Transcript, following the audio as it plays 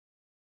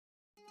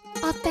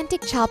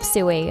Authentic chop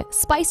suey,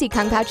 spicy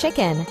kung pao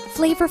chicken,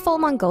 flavorful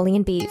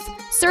Mongolian beef.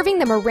 Serving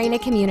the Marana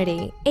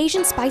community,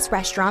 Asian Spice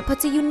Restaurant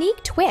puts a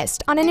unique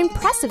twist on an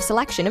impressive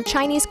selection of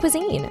Chinese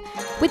cuisine.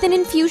 With an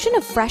infusion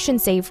of fresh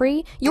and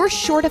savory, you're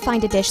sure to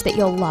find a dish that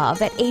you'll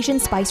love at Asian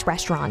Spice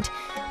Restaurant.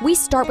 We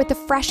start with the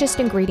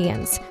freshest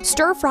ingredients,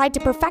 stir-fried to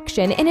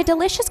perfection in a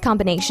delicious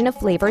combination of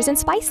flavors and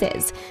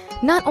spices.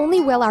 Not only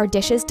will our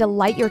dishes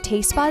delight your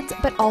taste buds,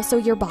 but also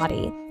your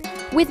body.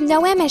 With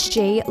no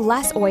MSG,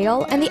 less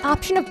oil, and the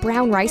option of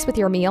brown rice with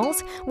your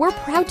meals, we're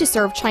proud to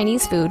serve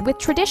Chinese food with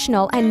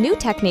traditional and new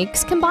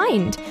techniques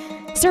combined.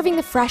 Serving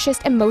the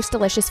freshest and most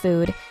delicious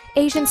food,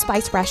 Asian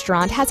Spice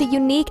Restaurant has a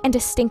unique and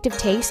distinctive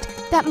taste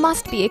that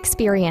must be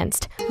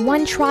experienced.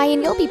 One try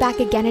and you'll be back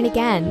again and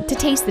again to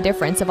taste the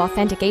difference of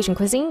authentic Asian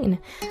cuisine.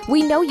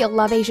 We know you'll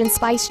love Asian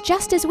Spice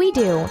just as we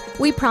do.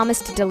 We promise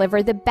to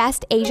deliver the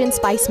best Asian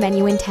Spice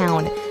menu in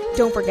town.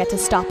 Don't forget to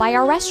stop by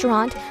our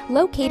restaurant,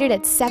 located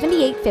at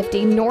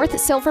 7850 North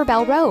Silver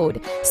Bell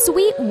Road,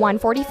 Suite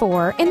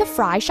 144 in the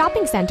Fry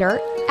Shopping Center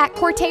at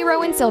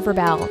Cortero and Silver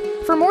Bell.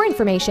 For more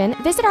information,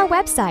 visit our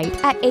website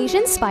at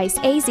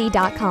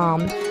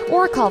asianspiceaz.com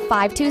or call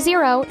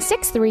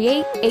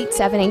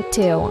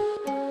 520-638-8782.